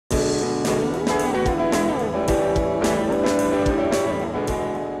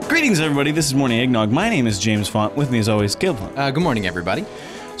Greetings, everybody. This is Morning Eggnog. My name is James Font. With me, as always, Caleb Font. Good morning, everybody.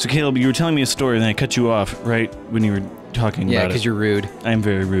 So, Caleb, you were telling me a story, and then I cut you off right when you were talking about it. Yeah, because you're rude. I am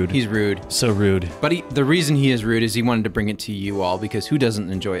very rude. He's rude. So rude. But the reason he is rude is he wanted to bring it to you all, because who doesn't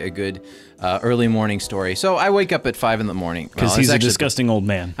enjoy a good early morning story? So I wake up at 5 in the morning. Because he's a disgusting old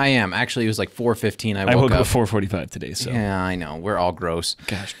man. I am. Actually, it was like 4:15. I woke up at 4:45 today, so. Yeah, I know. We're all gross.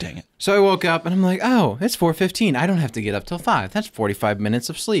 Gosh, dang it. So I woke up, and I'm like, oh, it's 4:15. I don't have to get up till 5. That's 45 minutes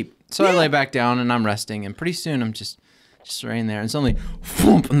of sleep. So I lay back down, and I'm resting, and pretty soon I'm just laying there, and suddenly,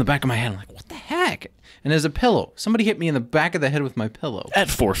 whoomp, in the back of my head, I'm like, what the heck? And there's a pillow. Somebody hit me in the back of the head with my pillow. At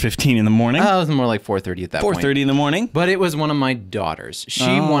 4:15 in the morning? It was more like 4:30 at that point. 4:30 in the morning? But it was one of my daughters.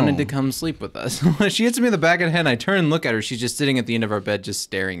 She wanted to come sleep with us. She hits me in the back of the head, and I turn and look at her. She's just sitting at the end of our bed, just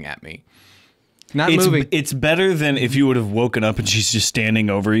staring at me. Not moving. It's better than if you would have woken up and she's just standing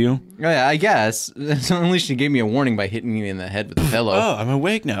over you. Yeah, I guess. So at least she gave me a warning by hitting me in the head with the pillow. Oh, I'm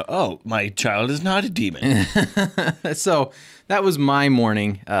awake now. Oh, my child is not a demon. So that was my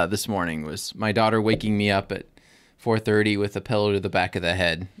morning this morning, was my daughter waking me up at 4:30 with a pillow to the back of the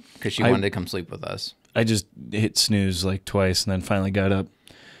head because she wanted to come sleep with us. I just hit snooze like twice and then finally got up.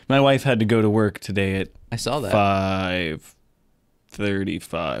 My wife had to go to work today at I saw that.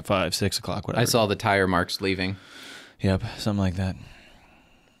 5:35, 6 o'clock, whatever. I saw the tire marks leaving. Yep, something like that.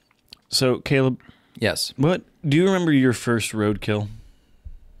 So, Caleb. Yes. What do you remember your first roadkill?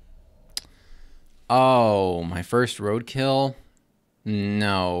 Oh, my first roadkill?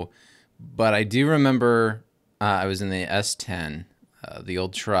 No. But I do remember I was in the S10, the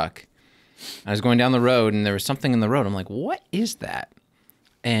old truck. I was going down the road, and there was something in the road. I'm like, what is that?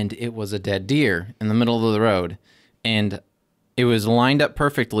 And it was a dead deer in the middle of the road. And it was lined up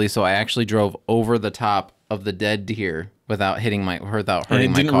perfectly, so I actually drove over the top of the dead deer without hurting my car. And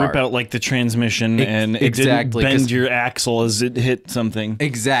it didn't rip out like the transmission, and it didn't bend your axle as it hit something.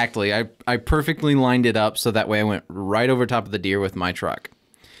 Exactly. I perfectly lined it up so that way I went right over top of the deer with my truck.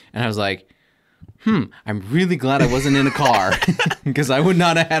 And I was like, I'm really glad I wasn't in a car because I would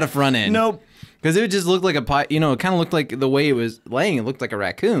not have had a front end. Nope. Because it would just look like a it kind of looked like the way it was laying, it looked like a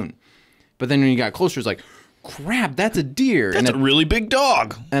raccoon. But then when you got closer, it's like, crap, that's a deer. That's a really big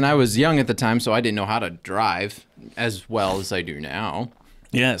dog. And I was young at the time, so I didn't know how to drive as well as I do now.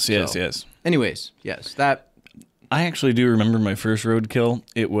 Yes. Anyways, yes, that. I actually do remember my first roadkill.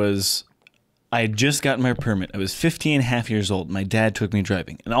 It was, I had just gotten my permit. I was 50 and a half years old. My dad took me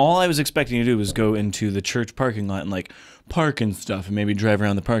driving. And all I was expecting to do was go into the church parking lot and like park and stuff and maybe drive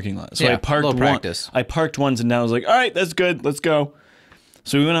around the parking lot. So yeah, I parked little practice. I parked once and now I was like, all right, that's good. Let's go.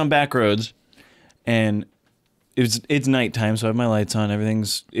 So we went on back roads and it's nighttime, so I have my lights on.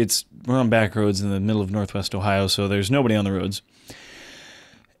 We're on back roads in the middle of Northwest Ohio, so there's nobody on the roads.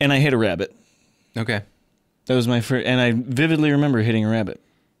 And I hit a rabbit. Okay. That was my first, and I vividly remember hitting a rabbit.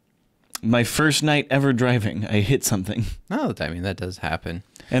 My first night ever driving, I hit something. Oh, I mean, that does happen.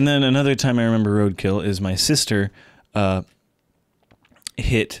 And then another time I remember roadkill is my sister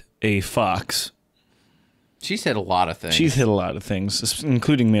hit a fox. She's hit a lot of things. She's hit a lot of things,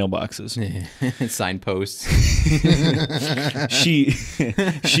 including mailboxes. Signposts.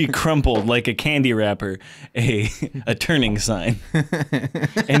 She crumpled like a candy wrapper a turning sign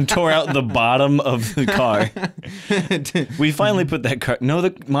and tore out the bottom of the car. We finally put that car. No,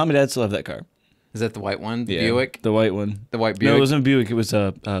 the mom and dad still have that car. Is that the white one? The yeah, Buick? The white one. The white Buick? No, it wasn't a Buick. It was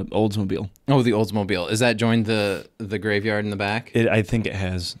a Oldsmobile. Oh, the Oldsmobile. Is that joined the graveyard in the back? I think it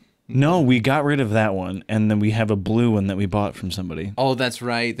has. No, we got rid of that one, and then we have a blue one that we bought from somebody. Oh, that's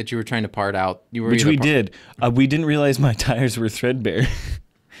right, that you were trying to part out. Which we did. We didn't realize my tires were threadbare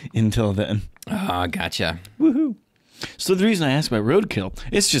until then. Ah, gotcha. Woohoo. So the reason I asked about roadkill,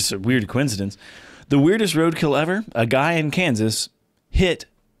 it's just a weird coincidence. The weirdest roadkill ever, a guy in Kansas hit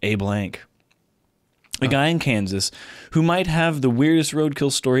a blank. A guy in Kansas who might have the weirdest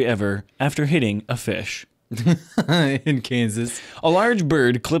roadkill story ever after hitting a fish. In Kansas. A large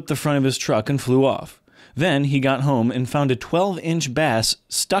bird clipped the front of his truck and flew off. Then he got home and found a 12-inch bass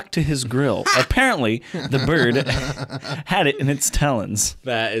stuck to his grill. Apparently, the bird had it in its talons.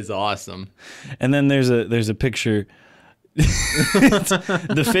 That is awesome. And then there's a picture.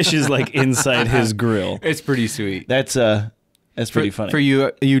 The fish is like inside his grill. It's pretty sweet. That's pretty funny. For you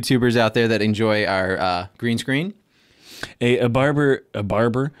YouTubers out there that enjoy our green screen. A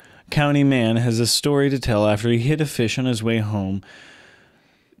Barber County man has a story to tell after he hit a fish on his way home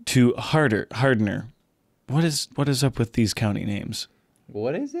to Hardner. What is up with these county names?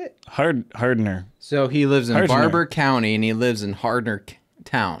 What is it? Hardner. So he lives in Hardner. Barber County and he lives in Hardner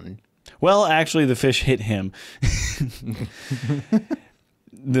Town. Well, actually, the fish hit him.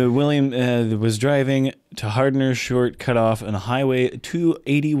 The William was driving to Hardner's short cutoff on Highway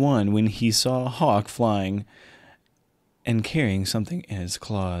 281 when he saw a hawk flying and carrying something in its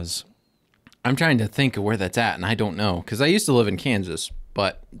claws. I'm trying to think of where that's at, and I don't know, because I used to live in Kansas,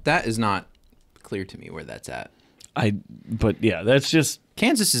 but that is not clear to me where that's at. But yeah, that's just...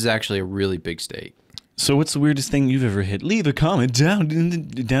 Kansas is actually a really big state. So what's the weirdest thing you've ever hit? Leave a comment down,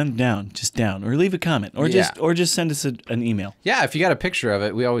 just down, or leave a comment, or just send us an email. Yeah, if you got a picture of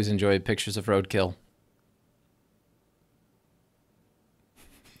it, we always enjoy pictures of roadkill.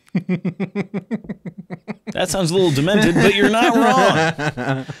 That sounds a little demented, but you're not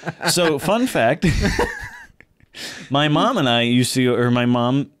wrong. So, fun fact. My mom and I used to, or my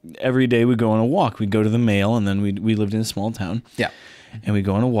mom, every day we'd go on a walk. We'd go to the mail, and then we lived in a small town. Yeah. And we'd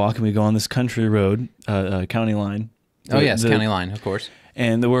go on a walk, and we'd go on this country road, county line. County line, of course.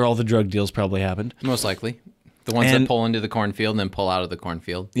 And where all the drug deals probably happened. Most likely. The ones that pull into the cornfield and then pull out of the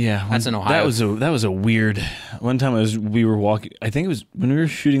cornfield. Yeah. That's in Ohio. That was a weird... One time we were walking... I think it was when we were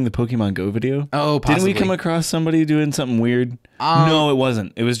shooting the Pokemon Go video. Oh, possibly. Didn't we come across somebody doing something weird? No, it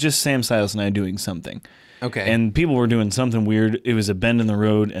wasn't. It was just Sam Silas and I doing something. Okay. And people were doing something weird. It was a bend in the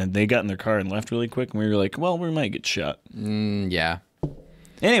road, and they got in their car and left really quick, and we were like, well, we might get shot. Yeah.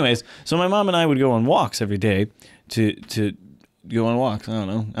 Anyways, so my mom and I would go on walks every day to go on walks. I don't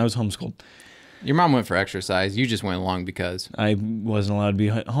know. I was homeschooled. Your mom went for exercise. You just went along because... I wasn't allowed to be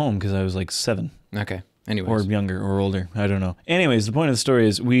at home because I was like 7. Okay. Anyways. Or younger or older. I don't know. Anyways, the point of the story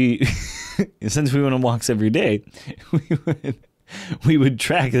is we, since we went on walks every day, we would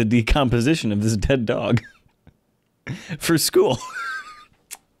track the decomposition of this dead dog for school.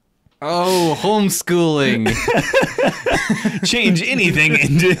 Oh, homeschooling. Change anything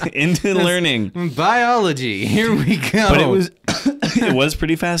into learning. Biology. Here we go. But it was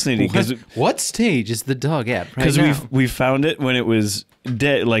pretty fascinating. What stage is the dog at right now? Because we found it when it was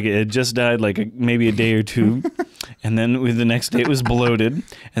dead, like it had just died like maybe a day or two. And then the next day it was bloated. And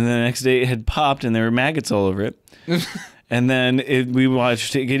then the next day it had popped and there were maggots all over it. And then we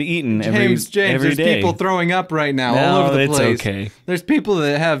watched it get eaten every day. There's people throwing up right now all over the place. It's okay. There's people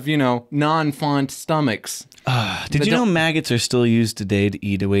that have, non-font stomachs. Did you know maggots are still used today to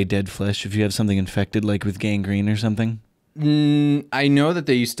eat away dead flesh if you have something infected, like with gangrene or something? I know that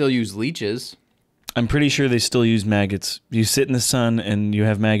they still use leeches. I'm pretty sure they still use maggots. You sit in the sun and you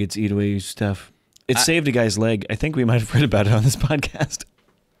have maggots eat away your stuff. It saved a guy's leg. I think we might have read about it on this podcast.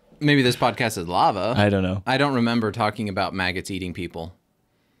 Maybe this podcast is lava. I don't know. I don't remember talking about maggots eating people.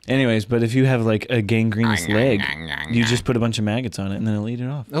 Anyways, but if you have like a gangrenous leg, you just put a bunch of maggots on it and then it'll eat it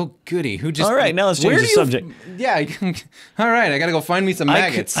off. Oh, goody. Who just... All right, now let's change the subject. Yeah. All right, I got to go find me some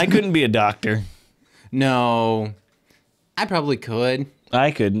maggots. I couldn't be a doctor. No. I probably could.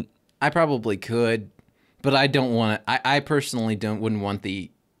 I couldn't. I probably could, but I don't want to... I personally wouldn't want the...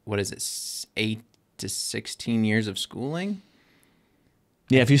 What is it? 8 to 16 years of schooling?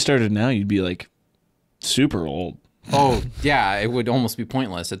 Yeah, if you started now, you'd be like super old. Oh, yeah, it would almost be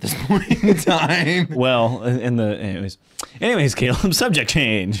pointless at this point in time. Well, anyways, Caleb, subject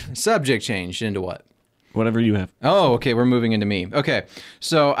change. Subject change into what? Whatever you have. Oh, okay, we're moving into me. Okay,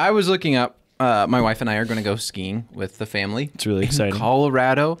 so I was looking up, my wife and I are going to go skiing with the family. It's really exciting. In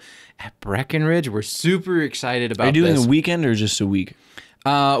Colorado at Breckenridge. We're super excited about this. Are you doing a weekend or just a week?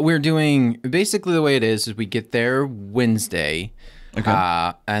 We're doing, basically the way it is we get there Wednesday.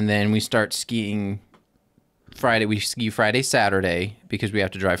 Okay. And then we start skiing Friday. We ski Friday, Saturday, because we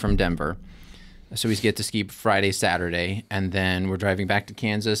have to drive from Denver. So we get to ski Friday, Saturday, and then we're driving back to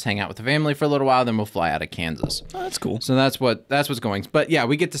Kansas, hang out with the family for a little while, then we'll fly out of Kansas. Oh, that's cool. So that's what's going. But yeah,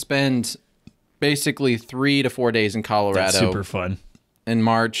 we get to spend basically 3 to 4 days in Colorado. That's super fun. In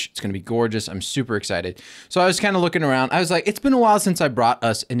March. It's going to be gorgeous. I'm super excited. So I was kind of looking around. I was like, it's been a while since I brought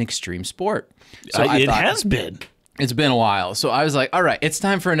us an extreme sport. So it has been. It's been a while. So I was like, all right, it's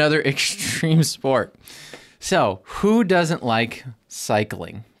time for another extreme sport. So who doesn't like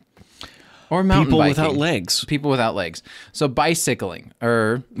cycling? Or mountain biking? People without legs. People without legs. So bicycling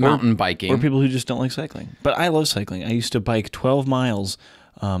or mountain biking. Or people who just don't like cycling. But I love cycling. I used to bike 12 miles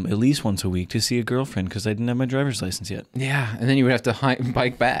at least once a week to see a girlfrild because I didn't have my driver's license yet. Yeah, and then you would have to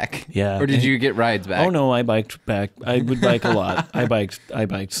bike back. Yeah. Or did you get rides back? Oh, no, I biked back. I would bike a lot. I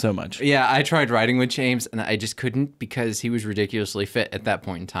biked so much. Yeah, I tried riding with James, and I just couldn't because he was ridiculously fit at that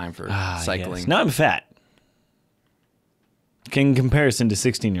point in time for cycling. Yes. Now I'm fat. In comparison to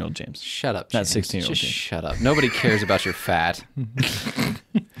 16-year-old James. Shut up, James. Not 16-year-old James. Just shut up. Nobody cares about your fat.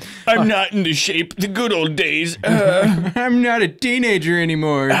 I'm not in the shape the good old days. I'm not a teenager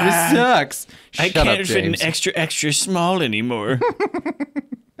anymore. This sucks. I can't fit an extra small anymore.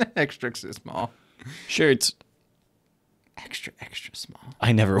 Extra small. Shirts. extra, extra small.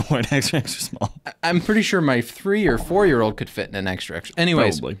 I never wore an extra, extra small. I'm pretty sure my 3 or 4-year-old could fit in an extra, extra.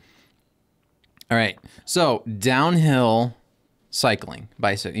 Anyways. Probably. All right. So downhill cycling,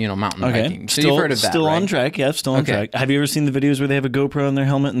 mountain biking. So you've heard of that, Still right? on track. Yeah, still on track. Have you ever seen the videos where they have a GoPro on their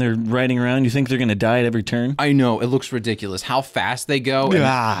helmet and they're riding around? You think they're going to die at every turn? I know. It looks ridiculous. How fast they go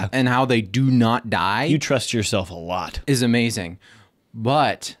and how they do not die. You trust yourself a lot. Is amazing.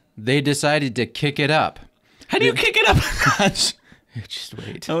 But they decided to kick it up. How do you kick it up? Gosh. Just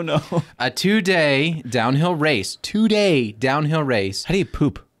wait. Oh, no. A 2-day downhill race. 2-day downhill race. How do you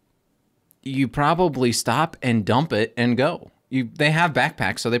poop? You probably stop and dump it and go. They have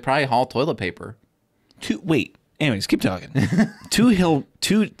backpacks, so they probably haul toilet paper. Wait. Anyways, keep talking. Two-hill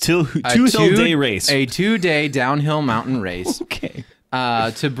day race. A 2-day downhill mountain race. Okay.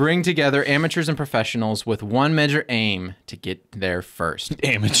 To bring together amateurs and professionals with one major aim to get there first.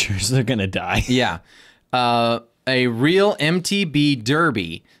 Amateurs, they're going to die. Yeah. A real MTB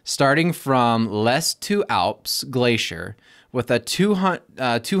derby starting from Les Two Alps Glacier with a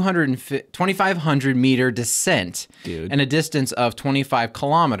 2,500 meter descent and a distance of 25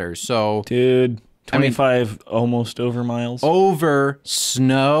 kilometers. So, dude, 25 almost over miles. Over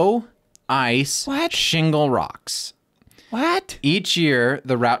snow, ice, shingle rocks. What? Each year,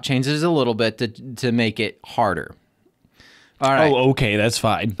 the route changes a little bit to make it harder. All right. Oh, okay, that's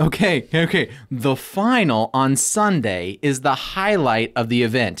fine. Okay. The final on Sunday is the highlight of the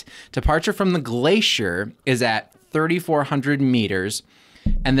event. Departure from the glacier is at 3,400 meters,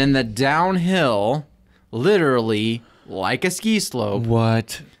 and then the downhill, literally like a ski slope.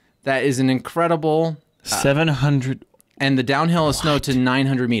 What? That is an incredible 700. And the downhill is snow to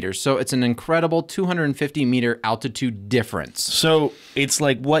 900 meters. So it's an incredible 250 meter altitude difference. So it's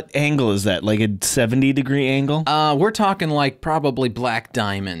like, what angle is that? Like a 70-degree angle? We're talking like probably Black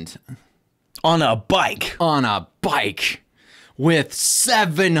Diamond. On a bike. On a bike. With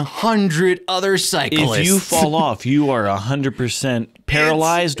 700 other cyclists. If you fall off, you are 100%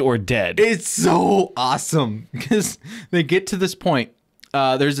 paralyzed or dead. It's so awesome because they get to this point.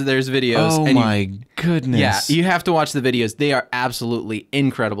 There's videos. Oh my goodness! Yeah, you have to watch the videos. They are absolutely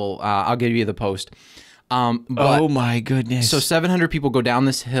incredible. I'll give you the post. Oh my goodness! So 700 people go down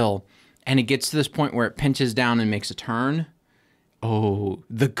this hill, and it gets to this point where it pinches down and makes a turn. Oh,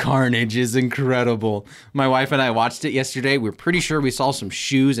 the carnage is incredible. My wife and I watched it yesterday. We're pretty sure we saw some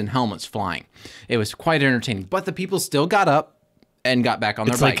shoes and helmets flying. It was quite entertaining, but the people still got up and got back on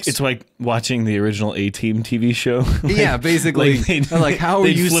their bikes. It's like watching the original A-Team TV show. Yeah, basically. Like how are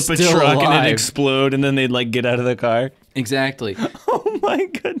you still flip a truck alive? and it explode, and then they'd like get out of the car. Exactly. Oh my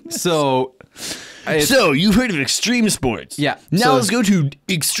goodness! So you've heard of extreme sports? Yeah. Now let's go to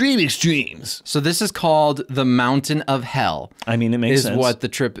extreme extremes. So this is called the Mountain of Hell. I mean, it makes sense. What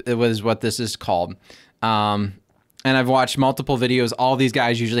this is called. And I've watched multiple videos. All these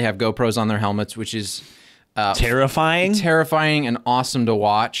guys usually have GoPros on their helmets, which is terrifying and awesome to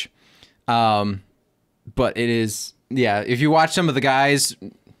watch. But it is, if you watch some of the guys,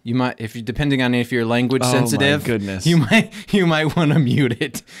 you might, depending on if you're language sensitive, my goodness, you might want to mute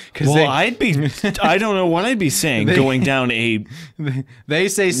it. I don't know what I'd be saying going down a. They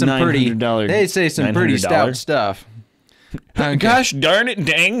say some pretty stout stuff. Gosh darn it,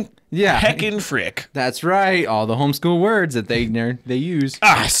 dang. Yeah. Heckin' frick. That's right. All the homeschool words that they use.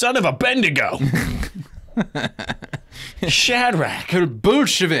 Ah, son of a Bendigo. Shadrach.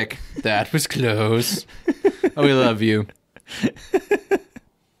 Bolshevik. That was close. Oh, we love you.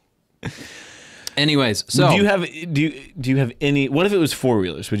 Anyways, so do you have any? What if it was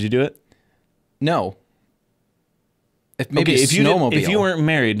 4-wheelers? Would you do it? No. If you weren't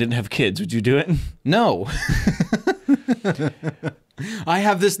married, didn't have kids, would you do it? No. I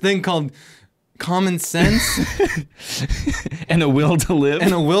have this thing called common sense and a will to live.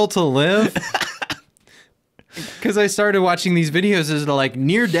 Because I started watching these videos as like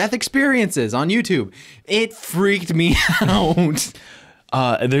near-death experiences on YouTube. It freaked me out.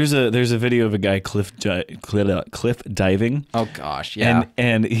 There's a video of a guy cliff diving. Oh gosh, yeah.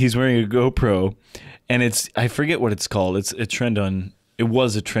 And he's wearing a GoPro, and I forget what it's called. It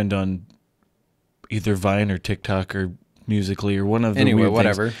was a trend on either Vine or TikTok or Musical.ly or one of the weird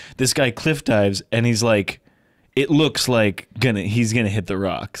whatever. Things. This guy cliff dives, and he's like, it looks like he's gonna hit the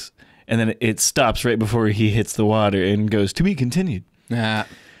rocks, and then it stops right before he hits the water and goes to be continued.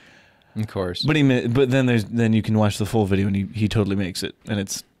 Of course. But then you can watch the full video, and he totally makes it, and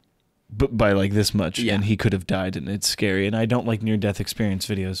it's by like this much, and he could have died, and it's scary. And I don't like near-death experience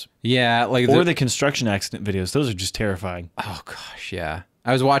videos. Yeah, like the construction accident videos. Those are just terrifying. Oh gosh, yeah.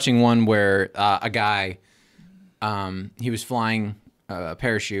 I was watching one where a guy, he was flying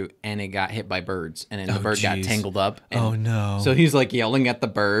parachute, and it got hit by birds, and then the bird got tangled up. And Oh no! So he's like yelling at the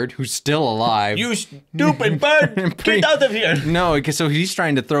bird, who's still alive. You stupid bird! Get out of here! No, because so he's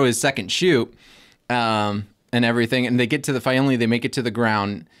trying to throw his second chute, and everything, and they get to finally they make it to the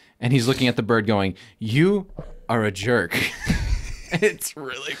ground, and he's looking at the bird, going, "You are a jerk." It's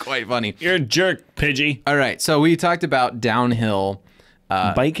really quite funny. You're a jerk, Pidgey. All right, so we talked about downhill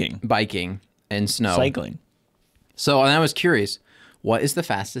biking, and snow, cycling. So I was curious, what is the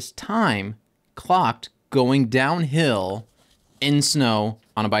fastest time clocked going downhill in snow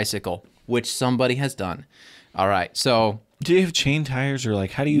on a bicycle, which somebody has done? All right, so do you have chain tires, or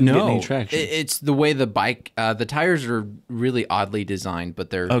like how do you get any traction? It's the way the bike, the tires are really oddly designed, but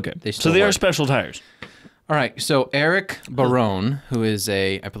they're okay. So they are special tires. All right, so Eric Baron, who is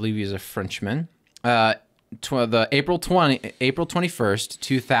I believe he's a Frenchman, the April 21st,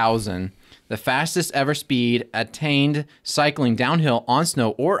 2000, the fastest ever speed attained cycling downhill on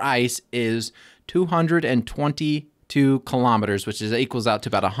snow or ice is 222 kilometers, which equals out to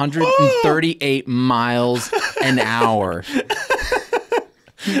about 138 miles an hour.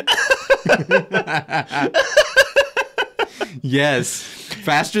 Yes,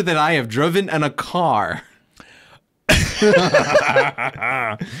 faster than I have driven in a car.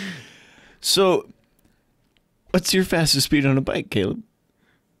 So, what's your fastest speed on a bike, Caleb?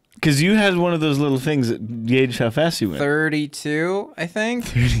 Because you had one of those little things that gauged how fast you went. 32, I think.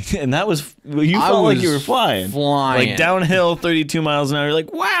 30, and that was, you felt like you were flying. Like downhill, 32 miles an hour. You're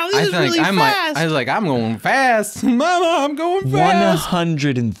like, wow, this is really fast. I was like, I'm going fast. Mama, I'm going fast.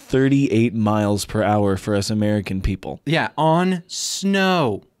 138 miles per hour for us American people. Yeah, on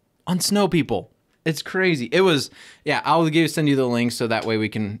snow. On snow, people. It's crazy. It was, yeah, I'll send you the link so that way you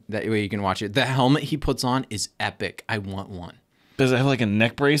can watch it. The helmet he puts on is epic. I want one. Does it have like a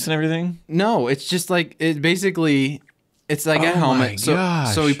neck brace and everything? No, it's just like, it's like a helmet.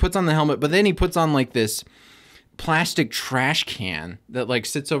 So he puts on the helmet, but then he puts on like this plastic trash can that like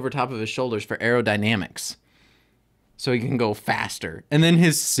sits over top of his shoulders for aerodynamics. So he can go faster. And then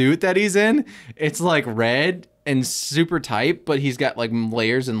his suit that he's in, it's like red and super tight, but he's got like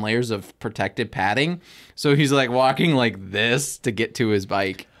layers and layers of protective padding. So he's like walking like this to get to his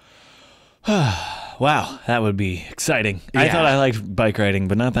bike. Wow, that would be exciting. Yeah. I thought I liked bike riding,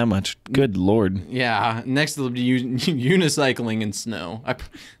 but not that much. Good Lord. Yeah, next to unicycling in snow.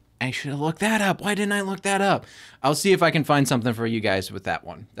 I should have looked that up. Why didn't I look that up? I'll see if I can find something for you guys with that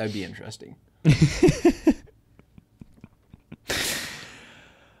one. That'd be interesting.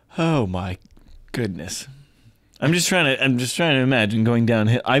 Oh my goodness. I'm just trying to imagine going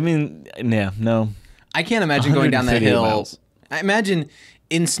downhill. I mean, yeah, no. I can't imagine going down that hill. Miles. I imagine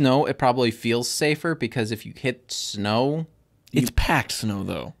in snow it probably feels safer because if you hit snow, it's packed snow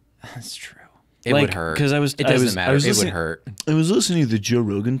though. That's true. It would hurt. Because it doesn't matter. It would hurt. I was listening to the Joe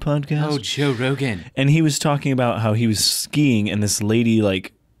Rogan podcast. Oh, Joe Rogan. And he was talking about how he was skiing and this lady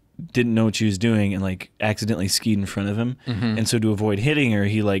like didn't know what she was doing and like accidentally skied in front of him. Mm-hmm. And so to avoid hitting her,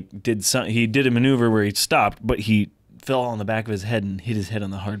 he like did a maneuver where he stopped, but he fell on the back of his head and hit his head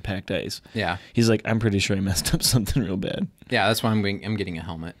on the hard packed ice. Yeah. He's like, I'm pretty sure I messed up something real bad. Yeah, that's why I'm getting a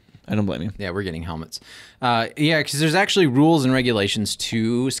helmet. I don't blame you. Yeah, we're getting helmets. Yeah, because there's actually rules and regulations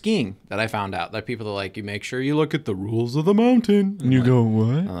to skiing that I found out. That people are like, you make sure you look at the rules of the mountain. And you go,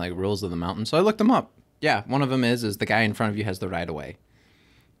 what? I'm like, rules of the mountain. So I looked them up. Yeah, one of them is the guy in front of you has the right of way.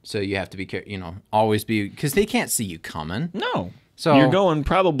 So you have to be careful, always be, because they can't see you coming. No. So you're going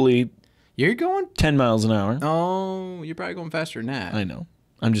probably... You're going 10 miles an hour. Oh, you're probably going faster than that. I know.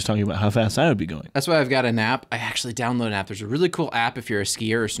 I'm just talking about how fast I would be going. That's why I've got an app. I actually downloaded an app. There's a really cool app if you're a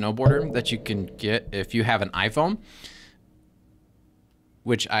skier or snowboarder that you can get if you have an iPhone,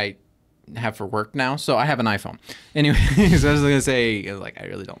 which I have for work now. So I have an iPhone. Anyways, I was going to say, like, I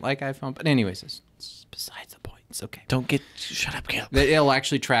really don't like iPhone. But anyways, it's besides the point. It's okay. Shut up, Caleb. It'll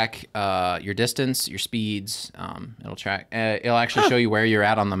actually track your distance, your speeds. It'll actually show you where you're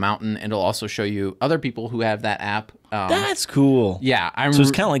at on the mountain. It'll also show you other people who have that app. That's cool. Yeah. So it's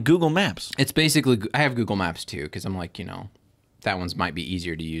kind of like Google Maps. It's basically, I have Google Maps too, because I'm like, that one's might be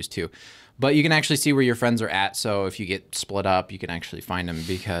easier to use too. But you can actually see where your friends are at. So if you get split up, you can actually find them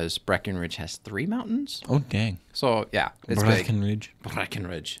because Breckenridge has 3 mountains. Oh, dang. So yeah, it's Breckenridge. Big.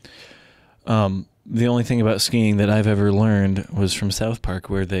 Breckenridge. The only thing about skiing that I've ever learned was from South Park,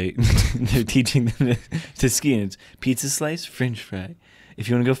 where they're teaching them to ski, and it's pizza slice, French fry. If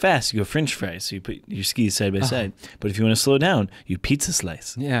you want to go fast, you go French fry, so you put your skis side by side. But if you want to slow down, you pizza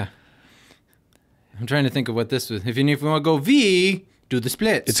slice. Yeah. I'm trying to think of what this was. If you want to go V, do the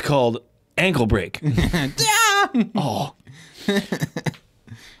splits. It's called ankle break. Oh.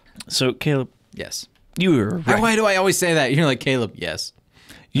 So, Caleb. Yes. You were right. Why do I always say that? You're like, Caleb, yes.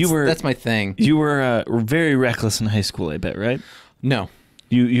 That's my thing. You were very reckless in high school, I bet, right? No.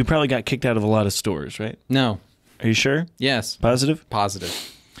 You probably got kicked out of a lot of stores, right? No. Are you sure? Yes. Positive?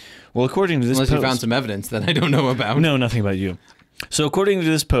 Positive. Well, according to this Unless post... you found some evidence that I don't know about. No, nothing about you. So according to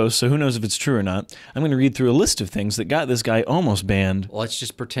this post, so who knows if it's true or not, I'm going to read through a list of things that got this guy almost banned. Well, let's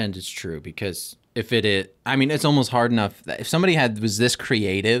just pretend it's true, because if it is... I mean, it's almost hard enough that if somebody was this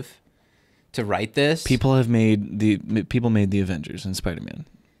creative to write this... People made the Avengers and Spider-Man.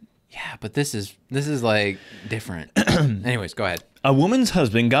 Yeah, but this is like different. Anyways, go ahead. A woman's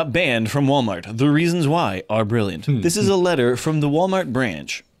husband got banned from Walmart. The reasons why are brilliant. This is a letter from the Walmart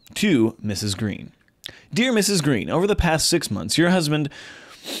branch to Mrs. Green. Dear Mrs. Green, over the past 6 months, your husband,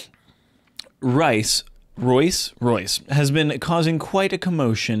 Royce, has been causing quite a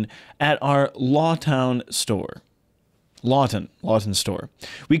commotion at our Lawton store. Lawton store.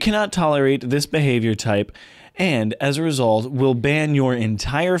 We cannot tolerate this behavior type, and as a result, will ban your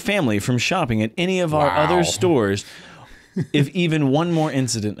entire family from shopping at any of our other stores if even one more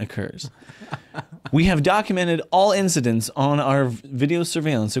incident occurs. We have documented all incidents on our video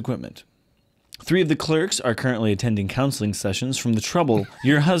surveillance equipment. 3 of the clerks are currently attending counseling sessions from the trouble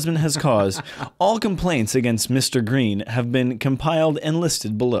your husband has caused. All complaints against Mr. Green have been compiled and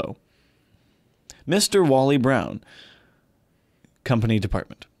listed below. Mr. Wally Brown, Company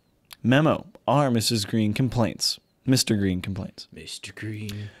Department. Memo. Are Mrs. Green complaints. Mr. Green complaints. Mr.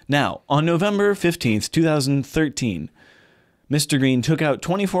 Green. Now, on November 15th, 2013, Mr. Green took out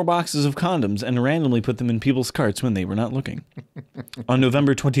 24 boxes of condoms and randomly put them in people's carts when they were not looking. On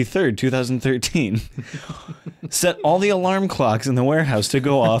November 23rd, 2013, set all the alarm clocks in the warehouse to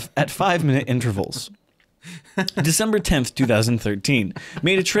go off at 5-minute intervals. December 10th, 2013,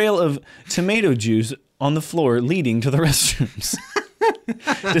 made a trail of tomato juice on the floor leading to the restrooms.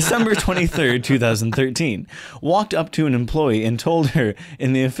 December 23rd, 2013, walked up to an employee and told her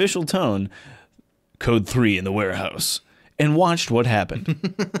in the official tone, "Code 3 in the warehouse," and watched what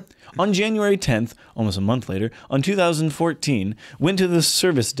happened. On January 10th, almost a month later, on 2014, went to the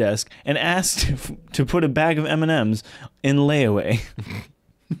service desk and asked to put a bag of M&Ms in layaway.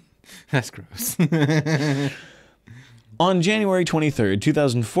 That's gross. On January 23rd,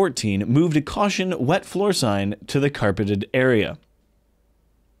 2014, moved a caution wet floor sign to the carpeted area.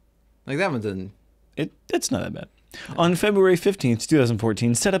 Like that one didn't... It's not that bad. On February 15th,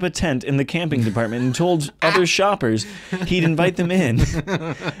 2014, set up a tent in the camping department and told other shoppers he'd invite them in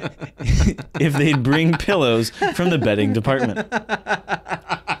if they'd bring pillows from the bedding department.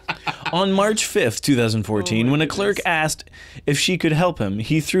 On March 5th, 2014, when a clerk asked if she could help him,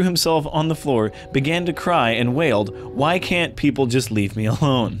 he threw himself on the floor, began to cry, and wailed, "Why can't people just leave me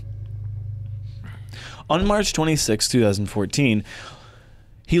alone?" On March 26, 2014,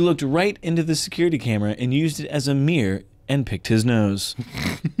 he looked right into the security camera and used it as a mirror and picked his nose.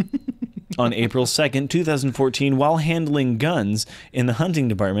 On April 2nd, 2014, while handling guns in the hunting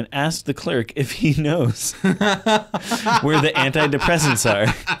department, asked the clerk if he knows where the antidepressants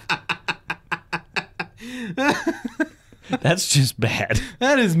are. That's just bad.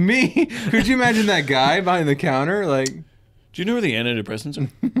 That is me. Could you imagine that guy behind the counter? Like, do you know where the antidepressants are?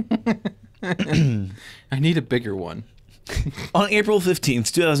 I need a bigger one. On April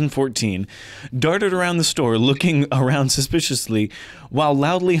 15th, 2014, darted around the store looking around suspiciously while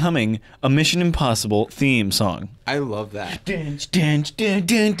loudly humming a Mission Impossible theme song. I love that. I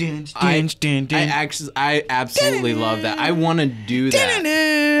absolutely love that. I want to do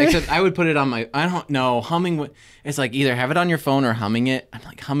that. Except I would put it on my... I don't know. Humming... It's like either have it on your phone or humming it. I'm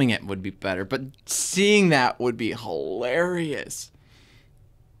like, humming it would be better. But seeing that would be hilarious.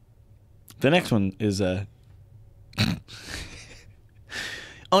 The next one is...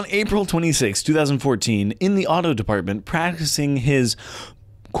 On April 26, 2014, in the auto department, practicing his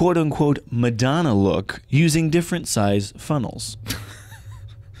quote-unquote Madonna look using different size funnels.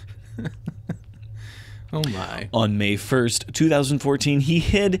 Oh my. On May 1st, 2014, he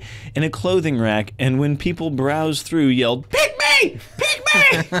hid in a clothing rack and when people browsed through, yelled, "Pick me! Pick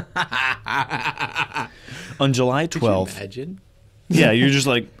me!" On July 12th... Could you imagine? Yeah, you're just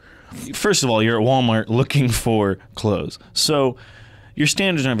like... First of all, you're at Walmart looking for clothes. So your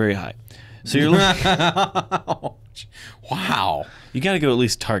standards aren't very high. So you're wow. You got to go at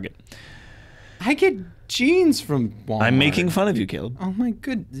least Target. I get jeans from Walmart. I'm making fun of you, Caleb. Oh my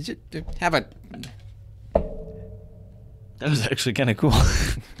goodness. Have a... That was actually kind of cool.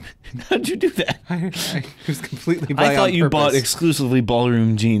 How'd you do that? I was completely by I thought on you purpose. bought exclusively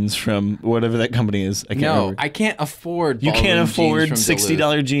ballroom jeans from whatever that company is. I can't remember. I can't afford You ballroom can't afford jeans from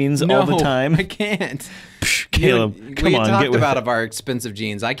 $60 jeans all the time? I can't. Caleb, come we on, talked get with about it. of our expensive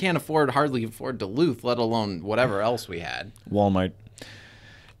jeans. I can't hardly afford Duluth, let alone whatever else we had. Walmart.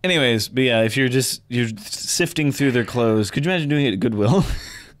 Anyways, but yeah, if you're sifting through their clothes, could you imagine doing it at Goodwill?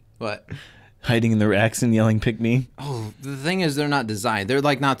 What? Hiding in the racks and yelling, "Pick me." Oh, the thing is, they're not designed. They're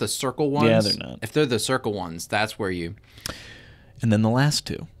like not the circle ones. Yeah, they're not. If they're the circle ones, that's where you. And then the last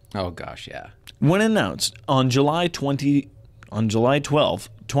two. Oh gosh, yeah. When announced on July 12th,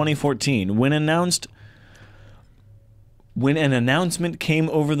 2014, when an announcement came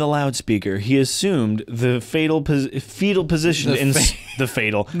over the loudspeaker, he assumed the fetal position the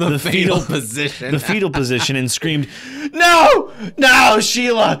fetal position and screamed, "No! No,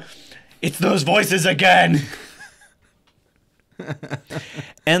 Sheila! It's those voices again!"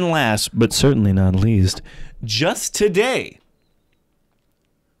 And last, but certainly not least, just today,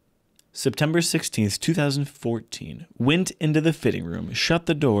 September 16th, 2014, went into the fitting room, shut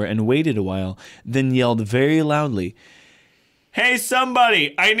the door, and waited a while, then yelled very loudly, "Hey,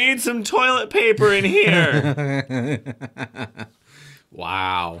 somebody, I need some toilet paper in here."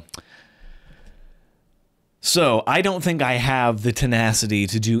 Wow. So I don't think I have the tenacity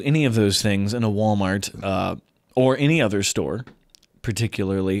to do any of those things in a Walmart or any other store,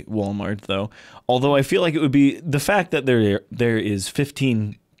 particularly Walmart, though. Although I feel like it would be the fact that there is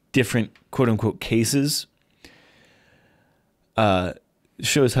 15 different quote-unquote cases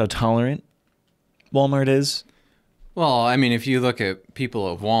shows how tolerant Walmart is. Well, I mean, if you look at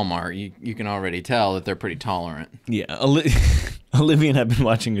people at Walmart, you can already tell that they're pretty tolerant. Yeah, Olivia and I have been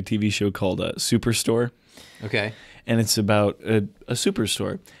watching a TV show called Superstore. Okay. And it's about a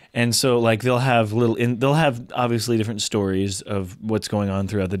superstore. And so like they'll have obviously different stories of what's going on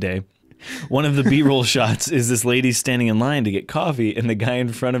throughout the day. One of the B-roll shots is this lady standing in line to get coffee, and the guy in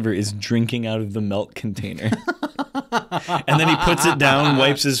front of her is drinking out of the milk container. And then he puts it down,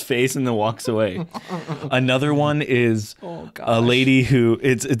 wipes his face, and then walks away. Another one is a lady who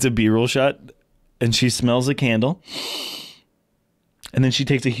it's a B-roll shot, and she smells a candle, and then she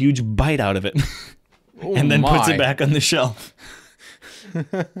takes a huge bite out of it, and then puts it back on the shelf.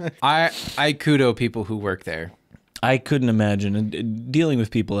 I kudo people who work there. I couldn't imagine dealing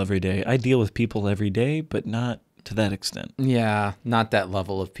with people every day. I deal with people every day, but not to that extent. Yeah, not that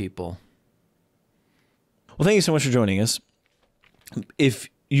level of people. Well, thank you so much for joining us. If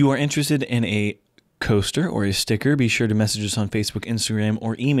you are interested in a coaster or a sticker, be sure to message us on Facebook, Instagram,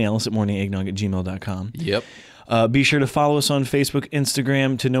 or email us at morningeggnog@gmail.com. Yep. Be sure to follow us on Facebook,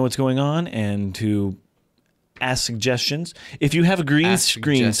 Instagram to know what's going on and to ask suggestions. If you have green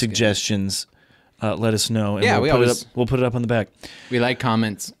screen suggestions, let us know. And yeah, we'll put it up on the back. We like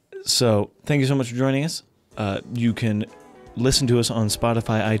comments. So thank you so much for joining us. You can listen to us on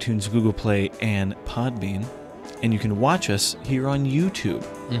Spotify, iTunes, Google Play, and PodBean. And you can watch us here on YouTube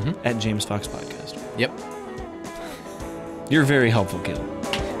at James Fox Podcast. Yep. You're very helpful, Caleb.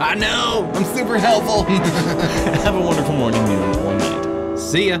 I know. I'm super helpful. Have a wonderful morning, noon, or night.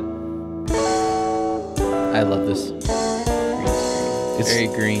 See ya. I love this. It's very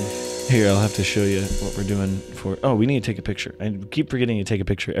green. Here, I'll have to show you what we're doing for... Oh, we need to take a picture. I keep forgetting to take a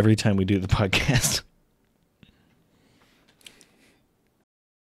picture every time we do the podcast.